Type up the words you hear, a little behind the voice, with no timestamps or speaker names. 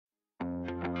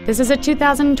This is a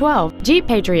 2012 Jeep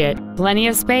Patriot. Plenty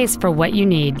of space for what you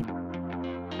need.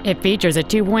 It features a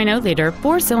 2.0-liter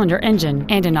four-cylinder engine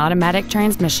and an automatic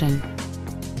transmission.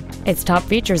 Its top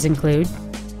features include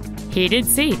heated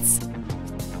seats,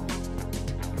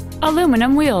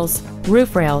 aluminum wheels,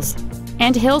 roof rails,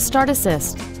 and hill start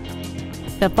assist.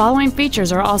 The following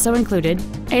features are also included: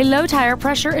 a low tire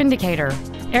pressure indicator,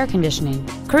 air conditioning,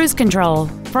 cruise control,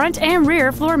 front and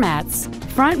rear floor mats,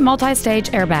 front multi-stage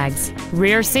airbags,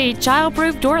 rear seat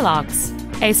child-proof door locks,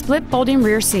 a split folding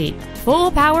rear seat,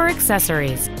 full power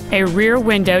accessories, a rear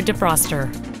window defroster,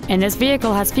 and this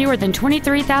vehicle has fewer than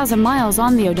 23,000 miles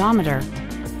on the odometer.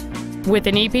 With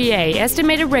an EPA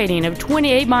estimated rating of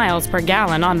 28 miles per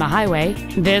gallon on the highway,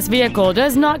 this vehicle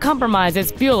does not compromise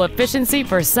its fuel efficiency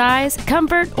for size,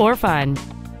 comfort, or fun.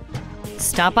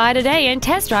 Stop by today and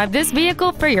test drive this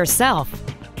vehicle for yourself.